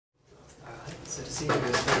So to see who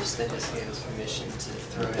goes first, they just gave us permission to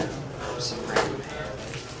throw out some random hand.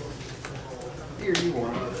 Here, you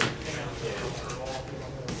want it.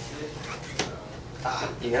 Ah,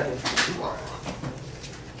 you got it. You want it.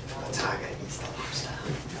 That's how I got eat stuff.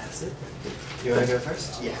 That's it. You want to go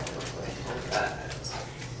first? Yeah, go play.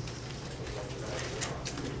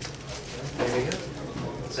 There we go.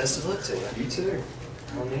 Best of luck to you. You too.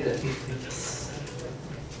 I'll need it.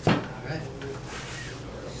 Alright.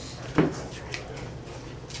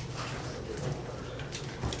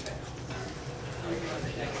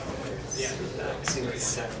 Let's see what's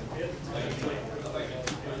 7.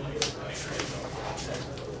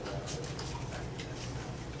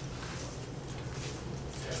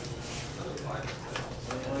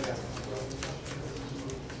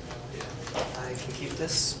 I can keep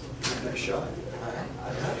this. Nice shot. Alright.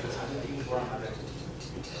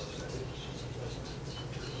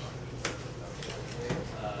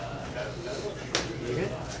 You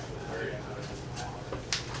good?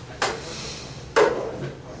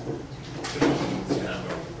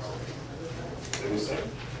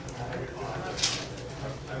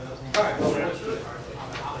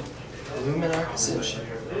 Luminarch Ascension.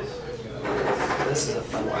 This is a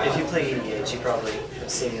fun one. If you play EDH, you probably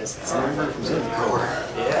have seen this. I remember it was in the car.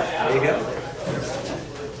 Yeah, there you go.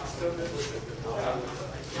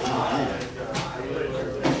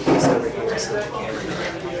 He's over here, so the camera.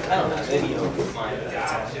 I don't know, maybe you don't mind if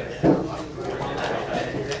that's on.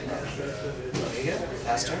 There you go.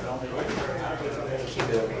 Pass turn. Keep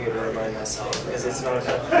it over here to remind myself, because it's not a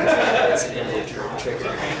it's an individual trigger.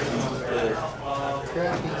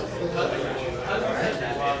 Alright.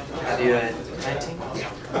 How do you 19?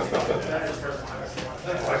 Yeah.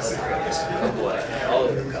 Oh boy, all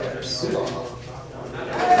of the colors.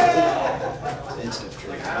 Instant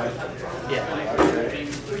trigger. Yeah.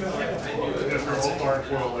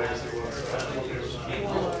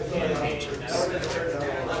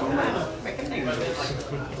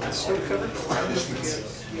 Snow covered clouds.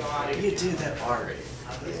 You do that art.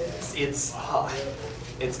 It's hot.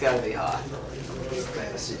 It's gotta be hot.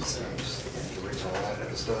 Fantasy games. The original that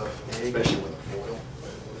kind of stuff. There you go. Especially with the foil.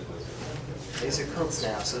 These are quilts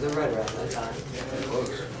now, so they're right around that time. Yeah,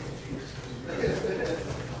 close.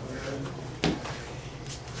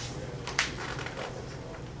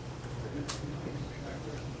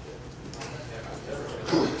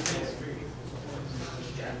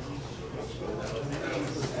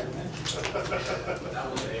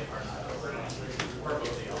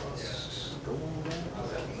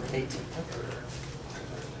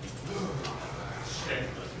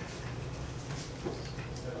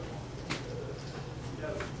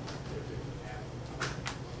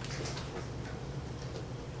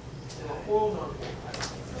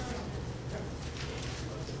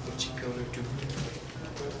 What you gonna do?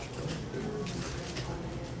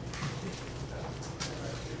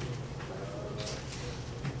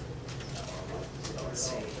 Let's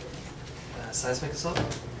see. Seismic Assault?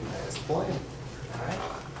 That's the plan. Alright.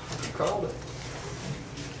 You called it.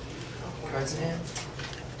 Cards in hand.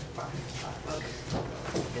 Okay.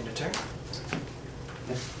 End of turn.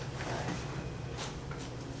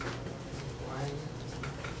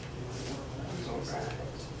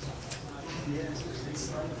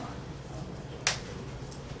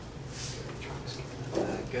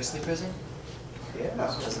 Ghostly Prison? Yeah.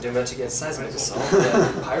 Doesn't do much against Seismic Assault.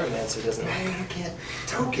 Pyromancer doesn't. You can't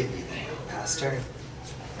token anything. Pass turn.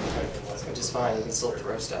 Which is fine, you can still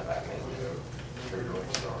throw stuff at me.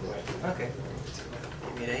 Okay.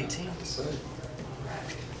 Give me an 18. Wait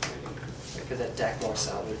for that Dakmor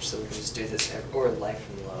salvage so we can just do this, or life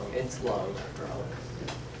from Loam. It's Loam after all.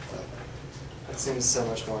 That seems so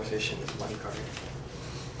much more efficient with one card.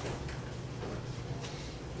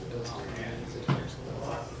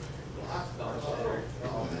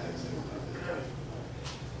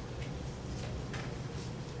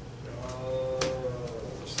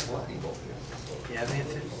 Yeah, we have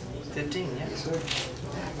 15, yeah. Yes, sir.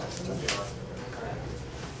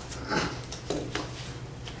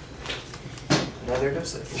 Another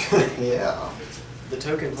ghostly. Yeah. The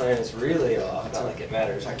token plan is really off, not like it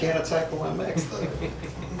matters. I can't attack with my mechs though.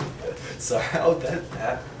 Sorry,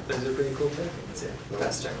 those are pretty cool tokens, yeah.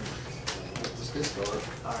 Pass turn. Just discard.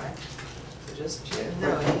 Alright. So just,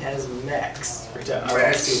 no, he has mechs. I want to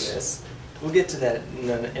Mechs. see this. We'll get to that in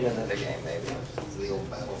another game, maybe. It's the old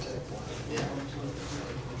battle tech one. Yeah.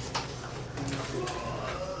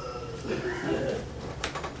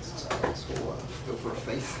 So go for a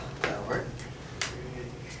faith. That'll work.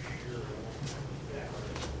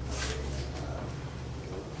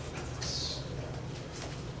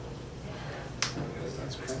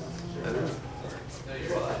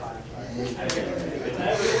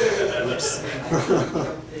 Oops.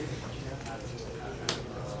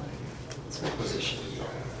 What position?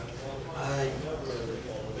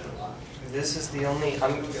 This is the only.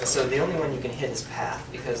 So the only one you can hit is Path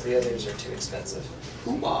because the others are too expensive.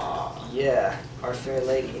 Hoopah! Yeah, our fair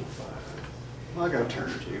lady. I'll go turn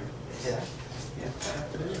 2. Yeah. Yeah.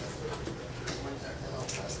 I'll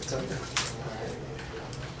pass the token.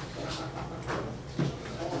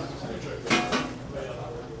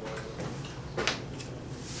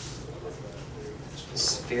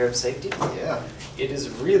 Sphere of Safety? Yeah. It is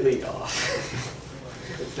really off.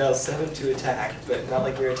 It's now 7 to attack, but not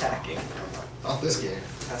like you're attacking. Off this game.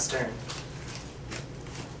 Pass turn.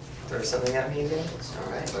 Throw something at me again?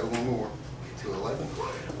 Alright. So one more. To 11.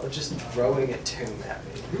 Oh, just throwing a tomb at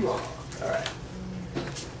me. Hoopah! Alright.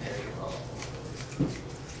 There you go.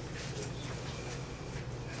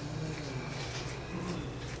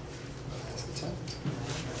 That's the 10.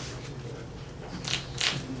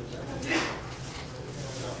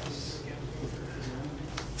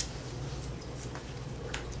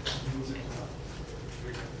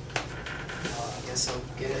 I guess I'll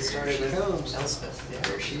get it started Here with she comes. Elspeth. Yeah.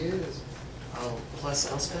 There she is. Oh,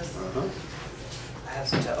 plus Elspeth? Uh-huh. I have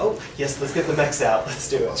some time. Oh, yes, let's get the mechs out. Let's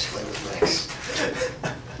do Let's it. play with Nyx.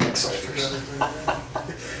 Nyx soldiers.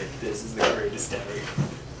 This is the greatest ever.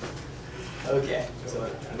 Okay, so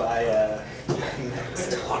my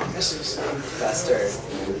That's a lot of misses. fast turn.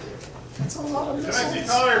 That's a lot of Can I see misses.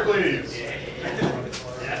 color, please? Go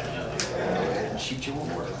ahead and shoot you one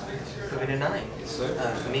more time. Put me to 9. Yes, sir.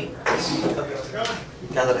 Me? Okay.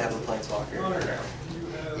 Now that I have a Planeswalker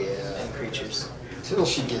Yeah. and creatures. Till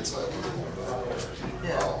she gets up.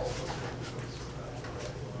 Yeah. Oh.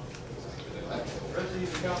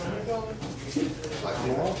 Like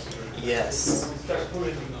more? Yes.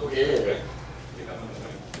 Yeah.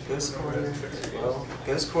 Ghost Quarter. Well,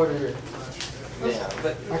 Ghost Quarter. Yeah,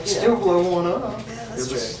 but I can yeah. still blow one up. Yeah, that's You'll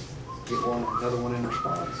true. just get another one in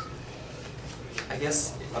response. I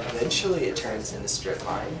guess eventually it turns into strip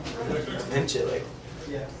mine. Eventually.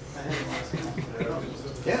 Yeah.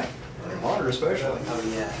 And water especially. Oh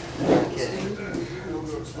yeah. No kidding.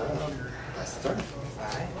 That's the turn.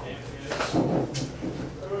 Alright.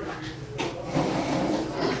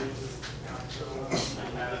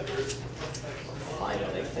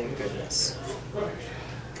 Finally, thank goodness.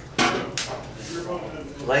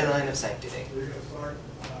 Leyline of Sanctity.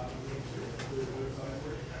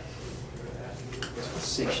 Guess we'll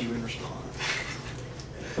 6 you in response.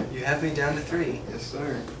 You have me down to 3. Yes,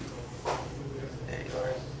 sir. There you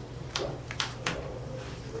are.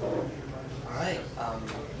 Alright,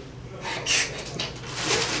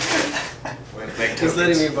 Way to make he's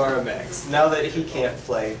letting me tokens. borrow Max. Now that he can't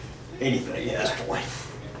play. Anything at this point.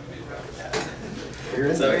 You're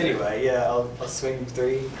in So there. anyway, yeah, I'll swing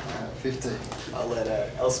 3. 15. I'll let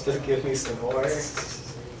Elspeth give me some more.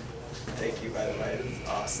 Thank you, by the way. This is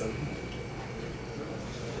awesome.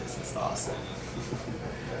 This is awesome.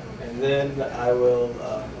 And then I will,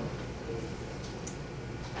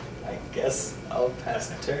 I guess I'll pass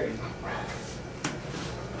the turn.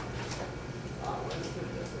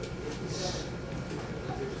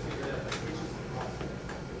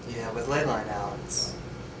 Yeah, with Leyline out, it's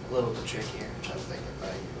a little bit trickier. I'm trying to think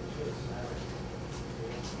about you.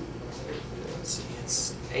 Let's see,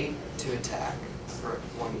 it's 8 to attack for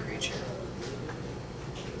 1 creature.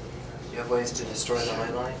 You have ways to destroy the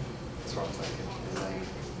Leyline? That's what I'm thinking.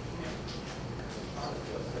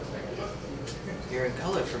 You're in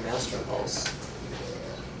color for Maelstrom Pulse.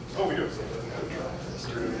 Oh, we do.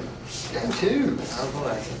 Game 2. Oh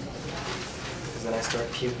boy. Because then I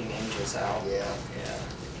start puking angels out. Yeah. Yeah.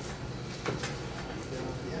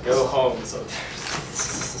 Yeah, Go this- home, so.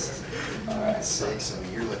 Alright, 6. I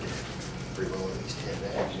mean, you're looking at pretty well at least 10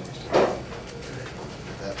 actions. At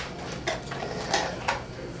that point.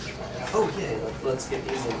 And Oh yeah, let's get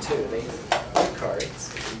these in too. They cards.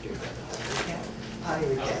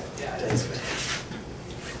 Pirate cat. Yeah, that's good.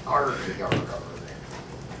 Arr, arr, arr.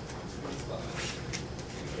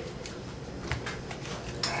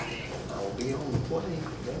 I'll be on the plane.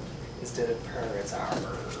 Instead of per, it's our.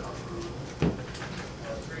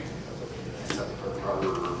 That's how the arr.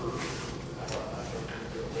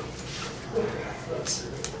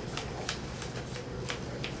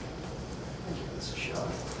 Give this a shot.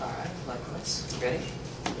 Alright, likewise. Ready?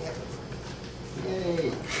 Yep.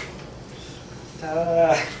 Yay.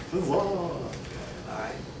 Ta-da! Huzzah.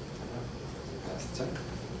 Alright. That's the turn.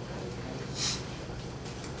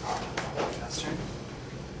 Fast turn.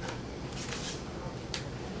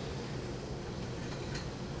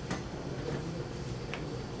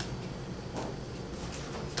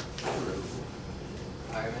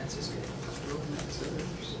 Fireman. answer's good.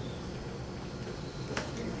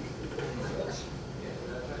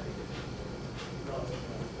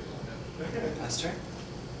 Last turn?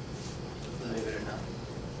 Believe it or not.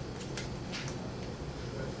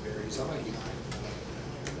 Somebody.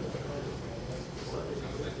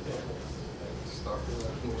 Start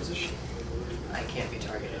in position. I can't be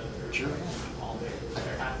targeted. Sure.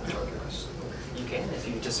 Target. You can if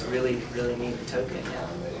you just really need the token, yeah.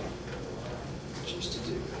 Just to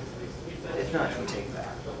do. If not, you take it back.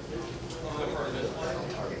 I'll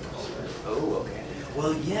target myself. Oh, okay.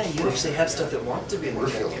 Well, yeah, you actually have stuff that want to be in the We're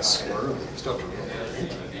feeling graveyard. squirrely. Stuff to roll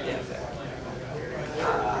into. Yeah, fair.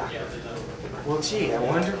 Well, gee, I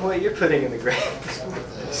wonder what you're putting in the grave.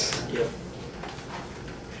 This. Yep.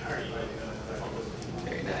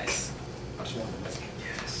 Very nice. I just wanted to make.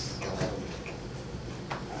 Yes. Gotta have a make.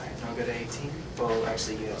 Alright, I'll go to 18. Well,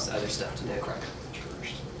 actually, you have other stuff to do. Crack it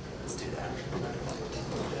first. Let's do that.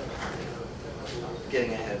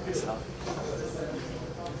 Getting ahead of myself.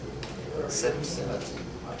 17.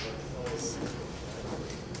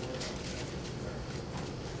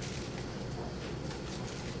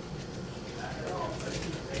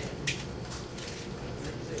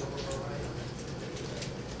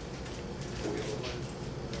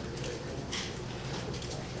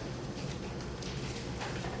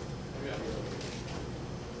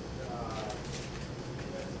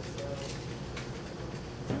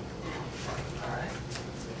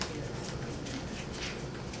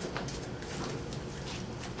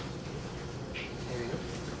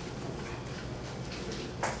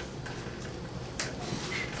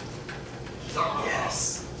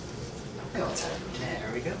 Yes.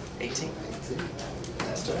 There we go. 18.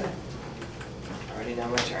 That's right. Already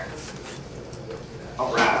done my turn.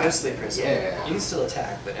 Alright. Ghostly Prison. Yeah. You can still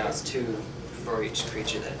attack, but now it's 2 for each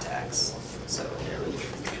creature that attacks. So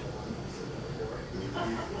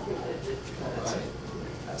that's it.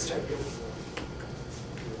 That's turn.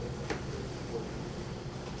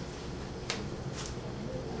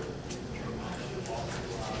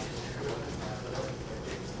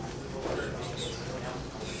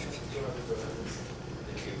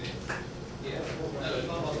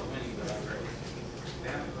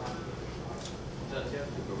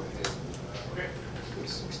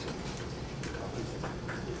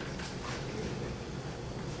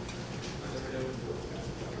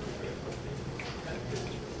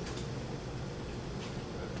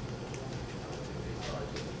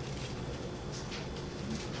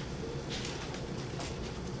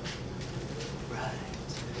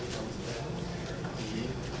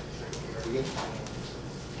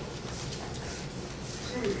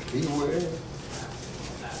 Beware.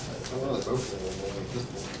 Oh, that's open. This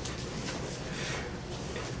one.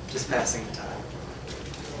 Just passing the time.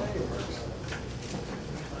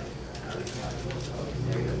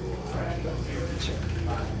 Sure.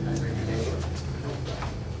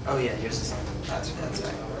 Oh yeah, yours is on. That's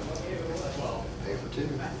right. Pay for 2.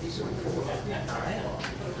 So 4. Alright.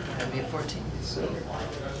 Have me at 14. So.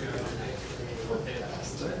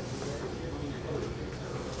 That's it.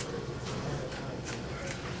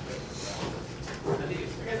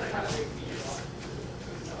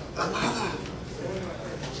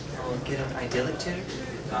 I'll get an Idyllic Tutor.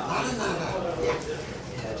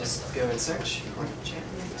 Yeah, just go and search for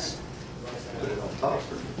enchantments. Put it on top.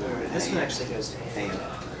 This one actually goes to hand.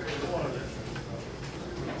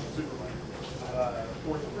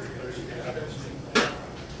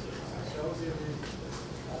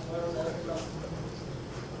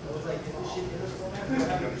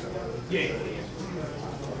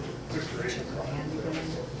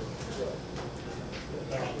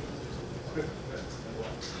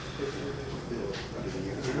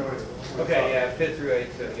 Okay, yeah, 5th through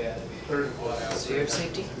 8th, so yeah. 3rd and 4th. Sphere of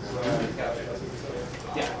Safety?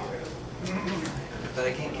 Yeah. But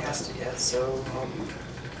I can't cast it yet, so I'll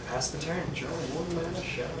pass the turn. Draw 1 mana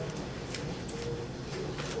shot.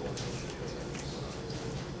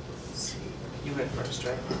 Let's see. You went first,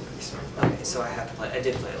 right? Okay, so I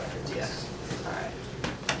did play Leopard, yeah. Alright.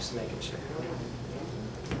 Just making sure.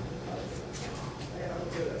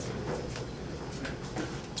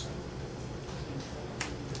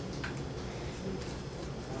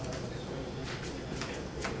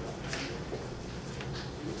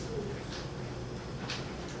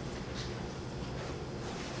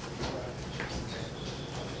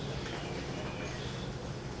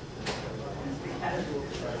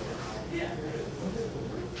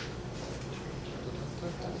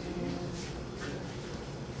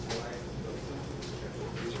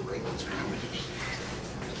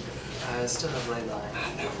 I still have Leyline. I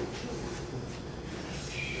know.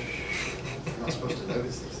 I'm not supposed to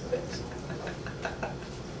notice these things.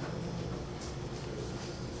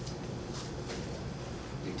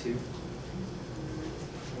 2.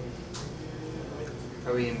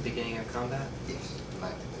 Are we in beginning of combat? Yes.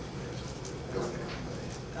 Like, go into combat.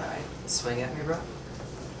 Alright, swing at me, bro.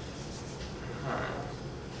 Huh.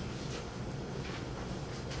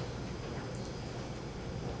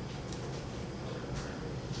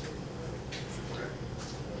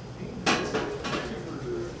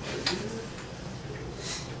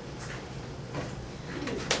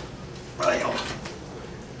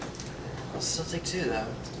 I'll still take 2 though.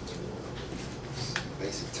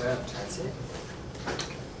 Basic turn. That's it.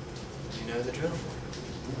 You know the drill.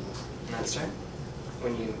 And that's turn.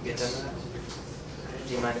 When you get done with that,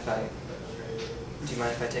 do you mind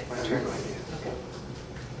if I take my turn? Okay.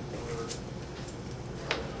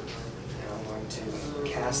 Now I'm going to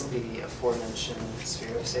cast the aforementioned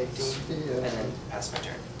Sphere of Safety and then pass my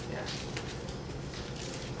turn. Yeah.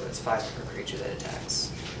 But it's 5 per creature that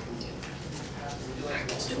attacks. I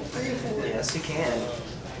can still pay for it. Yes, you can.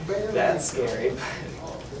 Barely. That's scary.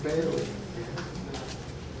 Barely.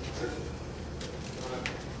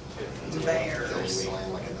 Bears. They'll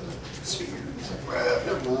land like another sphere. It's like, well,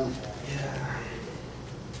 never mind. Yeah.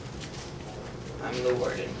 I'm the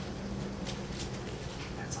warden.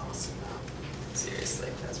 That's awesome. Seriously,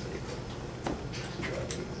 that's pretty cool.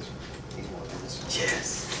 He's more than this.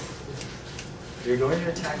 Yes. If you're going to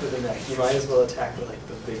attack with a mech, you might as well attack with like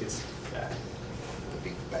the biggest guy. The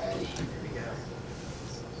big baddie. Here we go.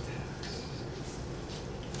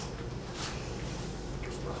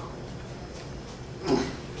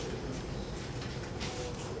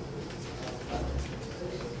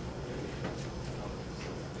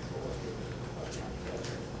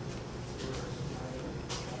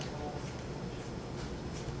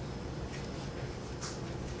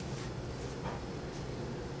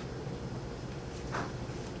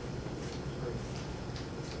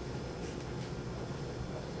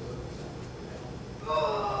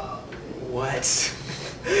 What?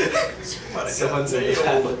 Someone's in the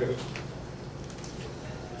bathroom.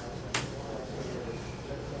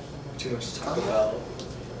 Too much to talk about.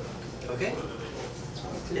 Okay.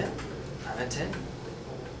 Yeah. I'm at 10.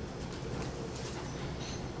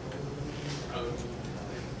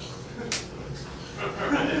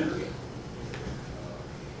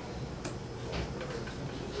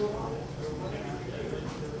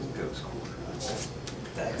 Ghost Quarter.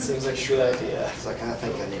 That seems like a good idea. It's like, I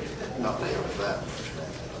think I need to not deal with that.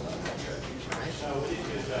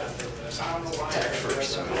 Attack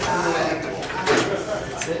first.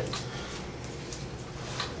 That's it.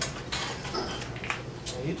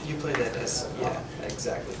 You played that as, yeah,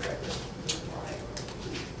 exactly correct.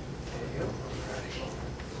 There you go.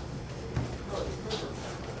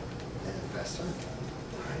 And fast turn.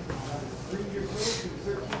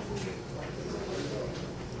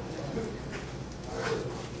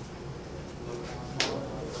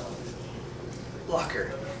 Blocker.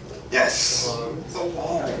 Yes! The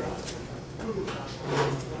wall!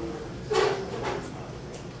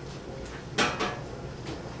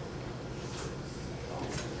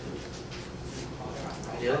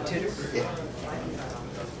 Idyllic Tutor? Yeah.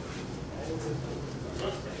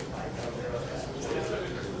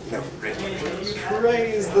 No, ready.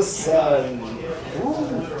 Praise the sun!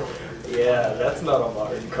 Woo. Yeah, that's not a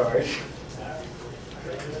modern card.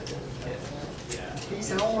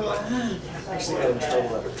 He's on line. I actually got in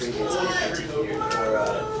trouble at a previous PPT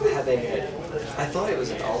for having it. I thought it was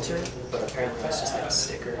an altar, but apparently it's just like a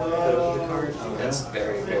sticker put over the card. That's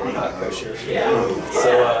very, very not kosher.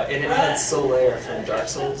 So, and it had Solaire from Dark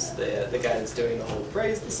Souls, the guy that's doing the whole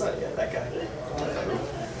praise the sun. Yeah, that guy.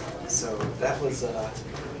 So that was.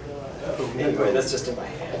 Anyway, that's just in my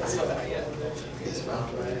hand. That's not out yet. He's about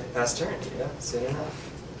to. Fast turn, yeah, soon enough.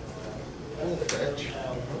 Fetch.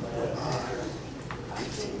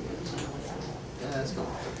 15. Yeah, that's going.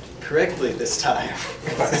 Correctly this time.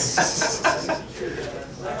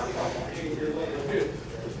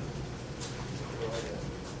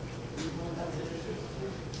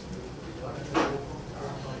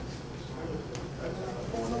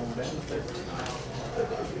 Going on down to 13.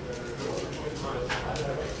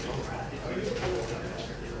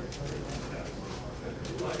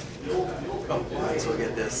 Oh, might as well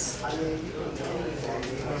get this.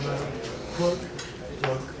 Look.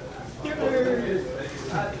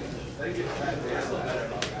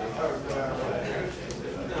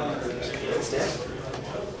 It's dead.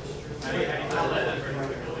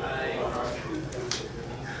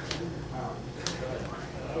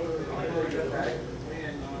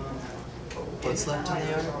 What's left in the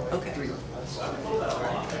yard? Okay.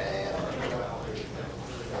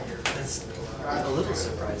 And That's A little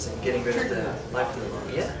surprising, getting rid of the life from the loam.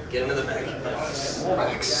 Yeah, get into the back. More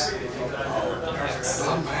Max.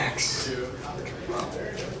 Oh, Max.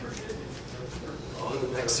 Oh, the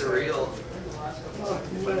Max are real.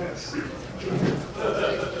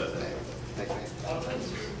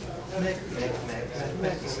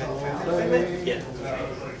 Yeah.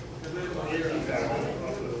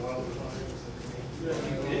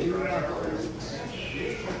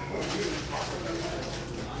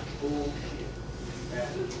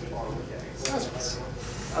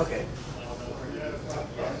 Okay.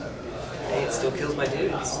 Hey, it still kills my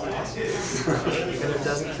dudes. Even if it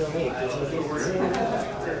doesn't kill me, it kills my dudes.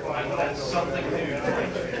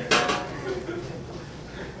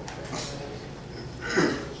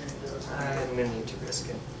 I'm gonna need to risk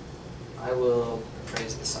it. I will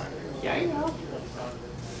praise the sun. Yeah, you know.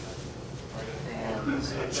 And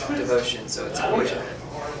devotion, so it's poison.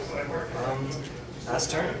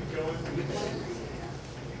 Last turn.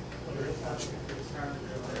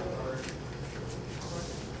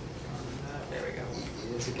 There we go.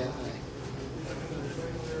 He is a guy.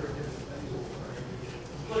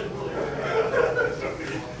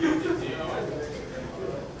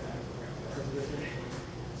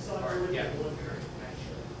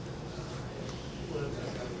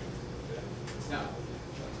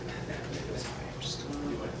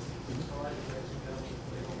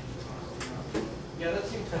 Yeah, that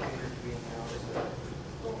seems like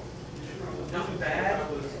not bad.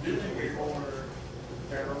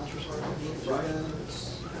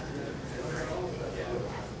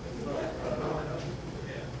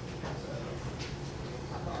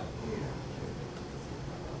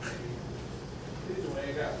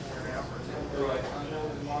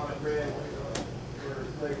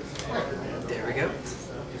 There we go.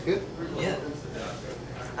 Good? Yeah.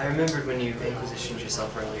 I remembered when you inquisitioned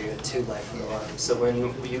yourself earlier, you had 2 life from the line. So when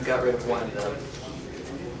you got rid of one of them,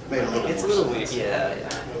 Made a little it's a more little sense. weird. Yeah, yeah.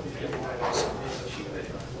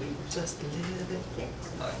 Just a little bit.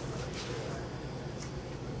 Alright.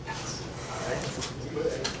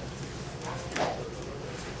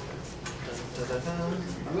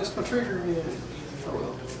 I missed my trigger again. Oh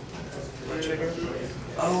well. What trigger?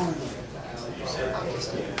 Oh!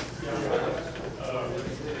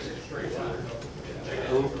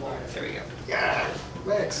 Oh, there we go. Yeah!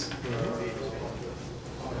 Max.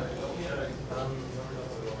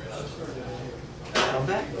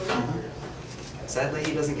 Combat? Sadly,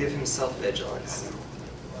 he doesn't give himself vigilance.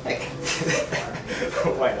 Heck.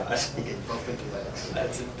 Why not? He can bump into Max.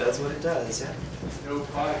 That's what it does, yeah.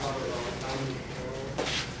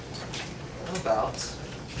 How about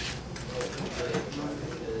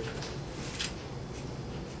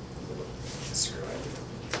screw it.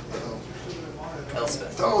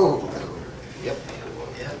 Elspeth. Oh! Yep.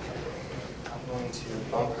 Yep. I'm going to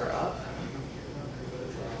bump her up.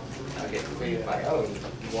 I'll get cleared by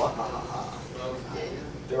Mwahaha.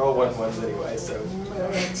 They're all 1/1s anyway, so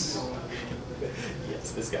Max.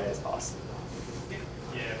 Yes, this guy is awesome.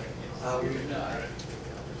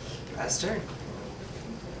 Last turn.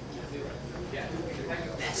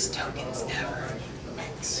 Best tokens ever.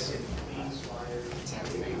 Max.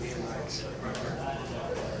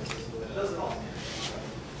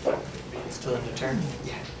 Still into turn?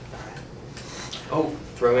 Yeah. Oh,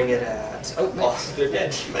 throwing it at. Oh, they're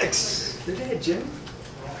dead. Max. They're dead, Jim.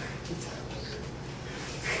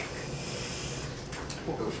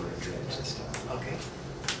 We'll go for a dredge this time. Okay.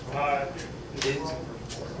 Dude.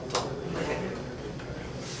 Okay.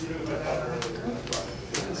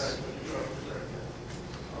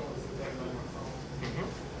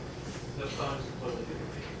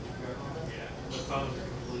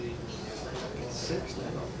 Six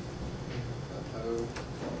now. Uh-oh.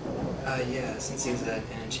 Yeah, since he's an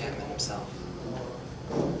enchantment himself.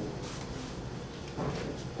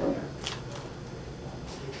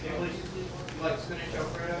 Like spinach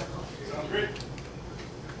Alfredo? Sounds great.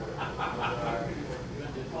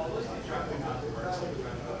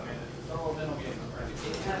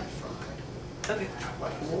 Okay.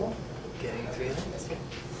 Getting 3 lands.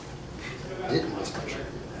 Didn't miss my trigger.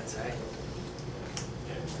 That's right.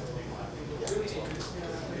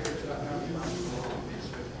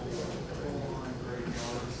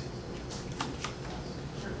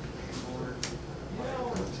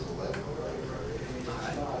 To the left.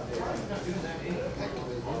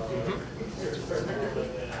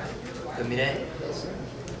 Lumine.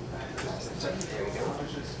 There we go.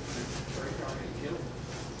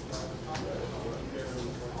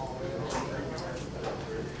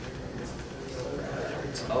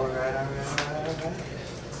 Alright.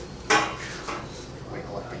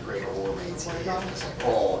 Like the great war mates here. It's like,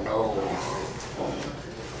 oh no.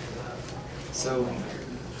 So,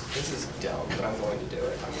 this is dumb, but I'm going to do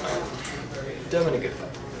it. Dumb in a good way.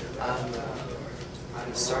 I'm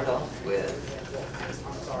going to start off with...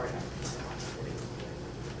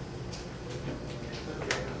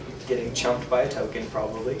 getting chumped by a token,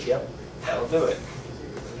 probably. Yep, that'll do it.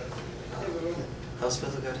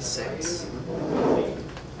 Elspeth will go to 6.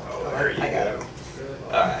 There you I got go. him.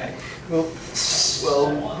 Alright.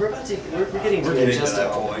 Well, we're about to... We're getting to it just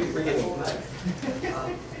that a moment. point. We're getting...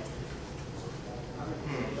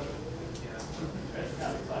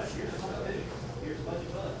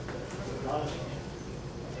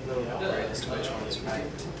 A little bit worried as to which one is right.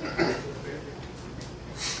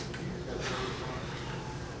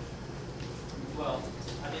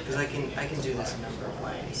 Because I can do this a number of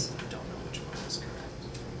ways. I don't know which one is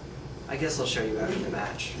correct. I guess I'll show you after the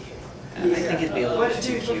match. And I think it'd be a little bit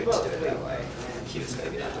too cute to do it that way. Cute is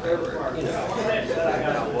maybe not the right word. You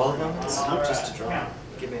know, Wall of Omens, just to draw.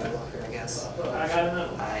 Give me a blocker, I guess.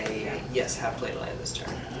 I, yes, have played a land this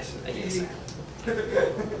turn. I need to say.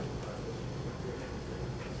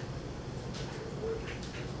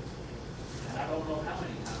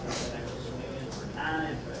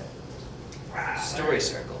 Story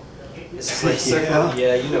Circle. This is like circle.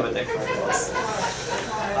 Yeah, you know what that card was.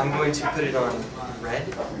 I'm going to put it on red.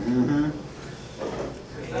 Mm-hmm.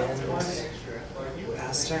 And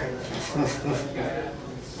pass turn.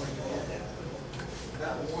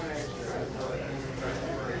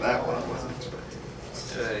 That one I wasn't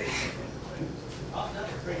expecting.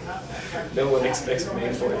 No one expects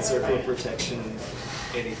main board circle of protection,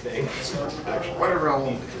 anything. Whatever I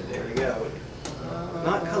want. There we go.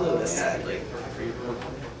 Not colorless, sadly.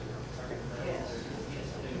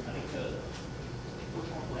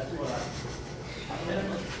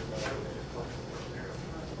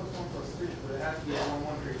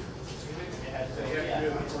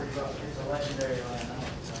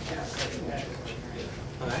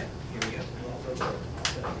 Alright, here we go.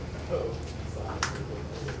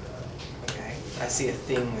 Okay, I see a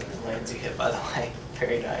theme with the lands you hit, by the way.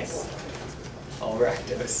 Very nice. All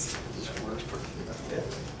Rakdos. This works perfectly.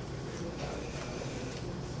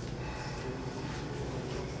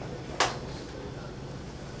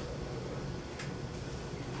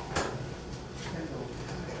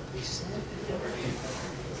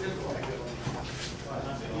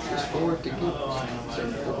 Just forward to get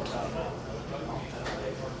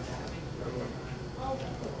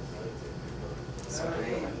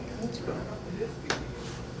Sorry.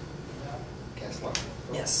 Cast lock.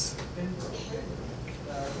 Yes.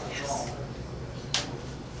 Yes.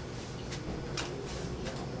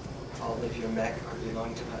 All of your mech are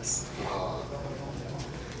belong to us.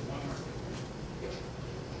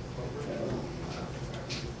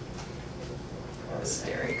 A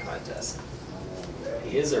staring contest.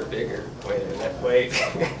 He is or bigger. Wait a minute. Wait.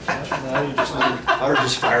 Now you just need, Or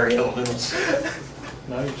just fiery elementals.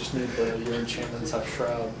 now you just need your enchantments have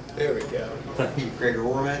shroud. There we go. Gregor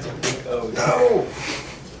Warmatch. Oh No!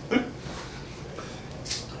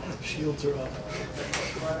 Shields are up.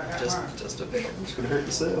 Just a bit. It's gonna hurt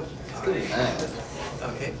yourself. It's gonna be mad.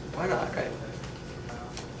 Okay. Why not? Right.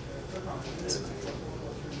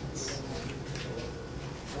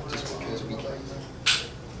 Just because we can.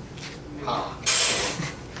 Ha.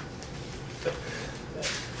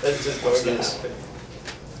 That's just What's going to this? happen.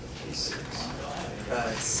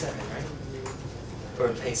 P6. 7, right?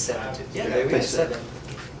 Or pay 7 too. Yeah, Yeah, there we pay go. 7. 7.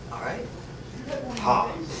 All right.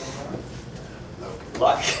 Ha.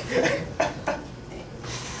 Luck.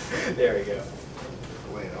 There we go.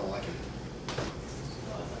 Wait, I don't like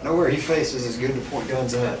it. Know where he faces is good to point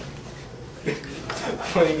guns at.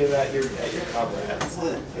 Pointing it at your comrades.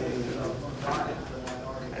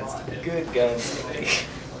 That's good guns to make.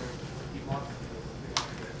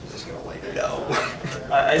 Just gonna lay it. No.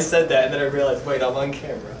 I said that and then I realized, wait, I'm on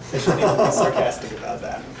camera. I shouldn't even be sarcastic about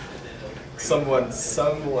that. Someone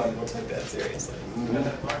will take that seriously.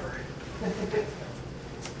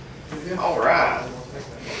 All right.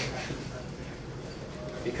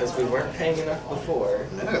 Because we weren't paying enough before.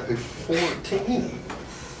 No, 14.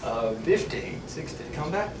 15. 16.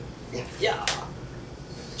 Come back? Yeah. Yeah.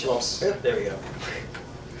 Close. Yep, there we go.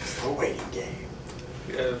 It's the waiting game.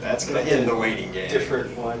 Uh, That's gonna end the waiting game.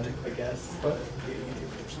 Different one, I guess. What?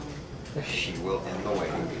 She will end the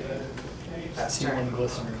waiting game. Pass One turn.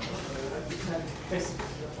 glistener.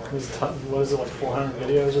 What is it, like 400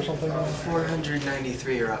 videos or something?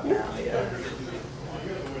 493 are up now, yeah.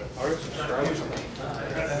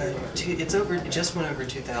 It's over. It just went over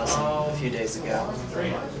 2,000 a few days ago.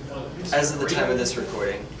 As of the time of this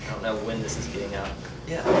recording, I don't know when this is getting out.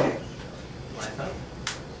 Yeah. Okay. Live up.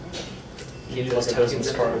 You need like a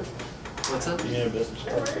business card. What's up? You need a business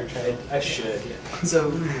card for your channel. I should. So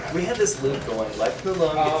we had this loop going. Life from the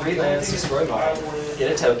Loam, get 3 lands, destroy mine,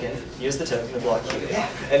 get a token, use the token to block you. Yeah.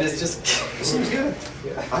 And it's just Seems good.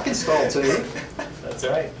 I can stall too. that's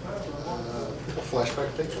right. A flashback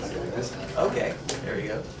fix when I go this time. Okay, there we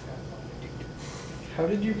go. How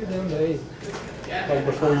did you get down to 8? Like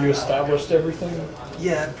before you established everything?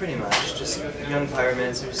 Yeah, pretty much. Just young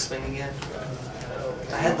pyromancer swinging in.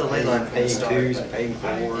 I had the Leyline from the Paying start. 2s and paying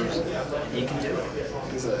 4s. You can do it.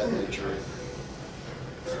 Things of that nature.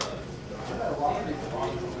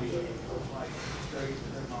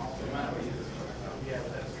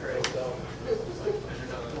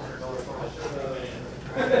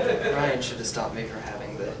 Ryan should have stopped me from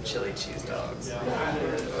having the chili cheese dogs.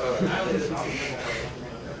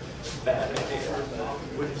 Bad idea.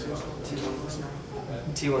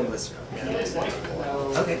 T1 listener.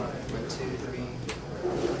 Okay. 1, 2, 3,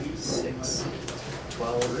 6,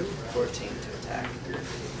 12, 14 to attack.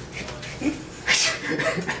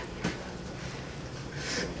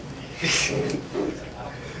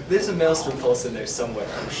 There's a Maelstrom Pulse in there somewhere,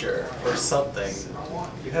 I'm sure, or something.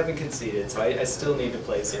 You haven't conceded, so I still need to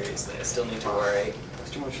play seriously. I still need to worry.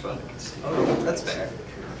 It's too much fun to concede. Oh, that's fair.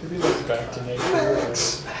 Maybe like back to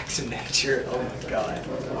nature. Back to nature. Oh my god.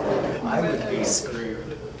 I would be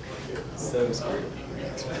screwed. So screwed.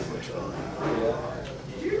 It's too much fun.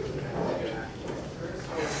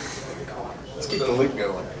 Let's keep the loop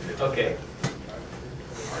going. Okay.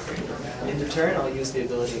 End of turn, I'll use the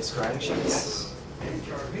ability of Scrying Sheets.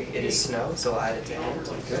 It is snow, so I'll add it to hand.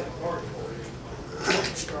 Okay.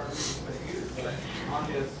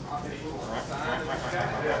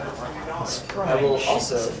 I will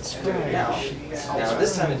also do it now. Now,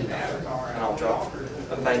 this time it didn't matter, and I'll draw.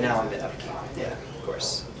 But by now I'm in upkeep. Yeah, of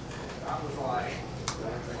course.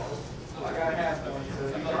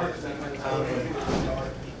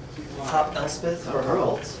 Pop Elspeth for her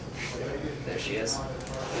ult. There she is.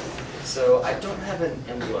 So I don't have an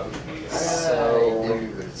emblem. So I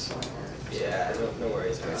do, but it's yeah, no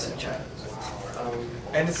worries. it's in Chinese.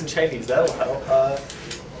 And it's in Chinese. That'll help.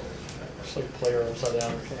 Just like player upside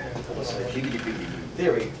down or something.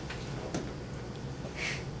 There we go.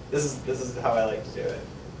 This is how I like to do it.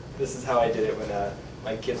 This is how I did it when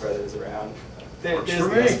my kid brother was around. There's for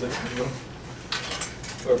the me. Elspeth emblem.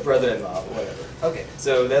 Or brother-in-law, whatever. Okay,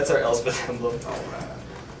 so that's our Elspeth emblem.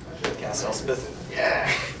 Cast Elspeth. Yeah.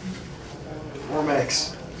 More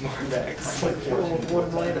max. More decks. It's like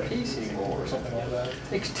one land a piece anymore. Or something like that.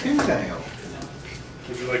 Takes 2 now.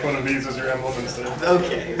 Would you like one of these as your emblem instead?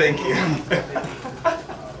 Okay, thank you.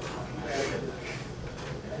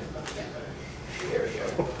 There we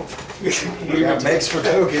go. We got max for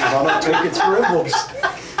tokens. Why not tokens for emblems?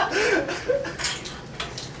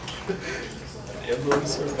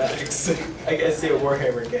 Emblems for backs. I guess see a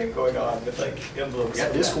Warhammer game going on with like emblems. We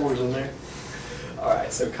got for discords in there. backs.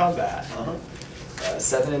 Alright, so combat.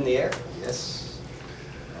 7 in the air. Yes.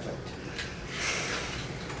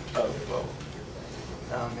 Oh, whoa.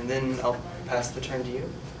 And then I'll pass the turn to you.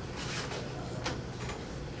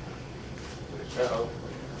 Uh-oh.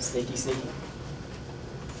 Sneaky, sneaky.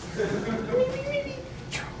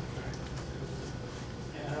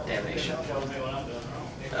 Damnation.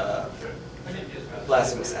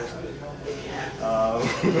 Blasphemous act.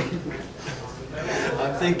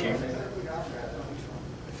 I'm thinking.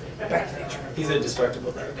 Back to nature. He's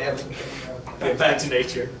indestructible though. Damn it. Okay, back to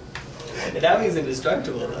nature. And now he's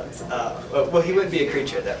indestructible though. Well, he wouldn't be a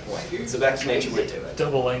creature at that point. So back to nature would do it.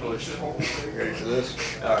 Double English. Ready for this?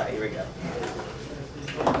 Alright, here we go.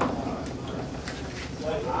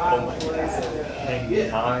 Oh my goodness. Hang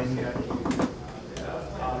 9.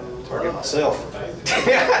 Target myself.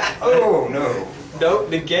 Oh no. Nope,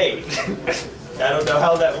 negate. I don't know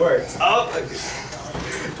how that works. Oh!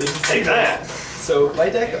 Take that! So my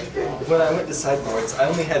deck, when I went to sideboards, I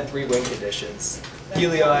only had 3 win conditions.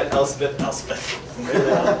 Heliod, Elspeth, Elspeth.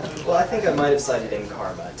 Well, I think I might have sided in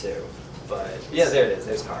Karma too. But yeah, there it is.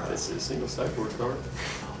 There's Karma. This is a single sideboard card.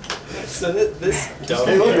 So this dumb.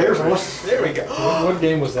 Hey, look, there's one. There we go. What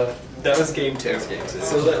game was that? That was game 2.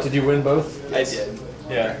 So Did you win both? I did.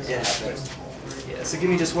 Yeah. It happened. Yeah. So give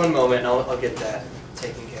me just one moment, and I'll get that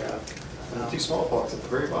taken care of. 2 smallpox at the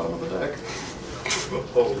very bottom of the deck.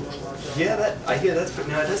 Oh. Yeah, I hear that's.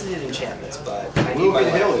 No, it doesn't hit enchantments, but I need Will my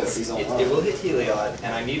hit Heliod lands. if he's It online. will hit Heliod,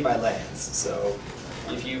 and I need my lands. So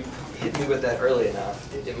if you hit me with that early enough,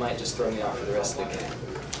 it might just throw me off for the rest of the game.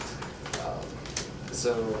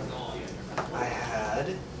 So I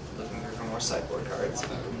had, looking for more sideboard cards,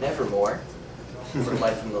 Nevermore for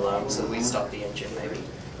Life from the Loam, so we stop the engine maybe.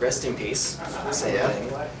 Rest in Peace, same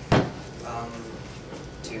thing.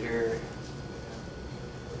 Tutor.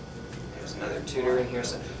 There's another tutor in here,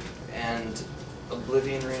 so, and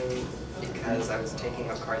Oblivion Ring because I was taking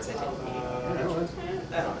up cards I didn't need. I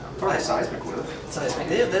don't know. Probably Seismic would. Seismic.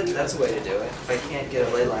 Yeah, that's a way to do it. If I can't get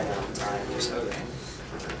a Leyline out in time, just okay.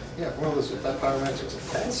 Yeah, if one of those with that Power Magic's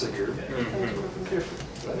a passive here,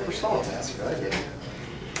 I never saw a passive. I did.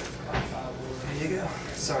 There you go.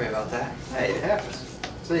 Sorry about that. Hey, it happens.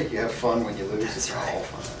 See, you have fun when you lose. That's It's right. all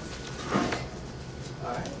fun.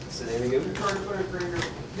 Alright, so there we go.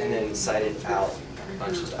 And then sided out a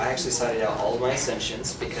bunch of, I actually sided out all of my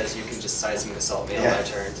Ascensions because you can just Seismic Assault me on my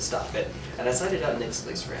turn to stop it. And I sided out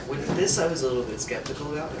Nyx-Fleece Ram. With this I was a little bit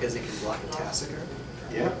skeptical about because it can block a Tassiger.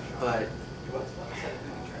 Yeah. But it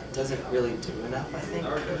doesn't really do enough, I think,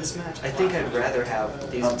 for this match. I think I'd rather have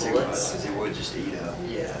these Not too much, bullets. because he would just eat up.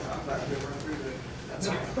 Yeah. That's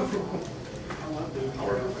right.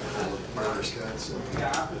 Or murder scuds and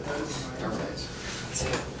terminates. That's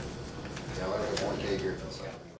it. Yeah, I have 1K Griffins.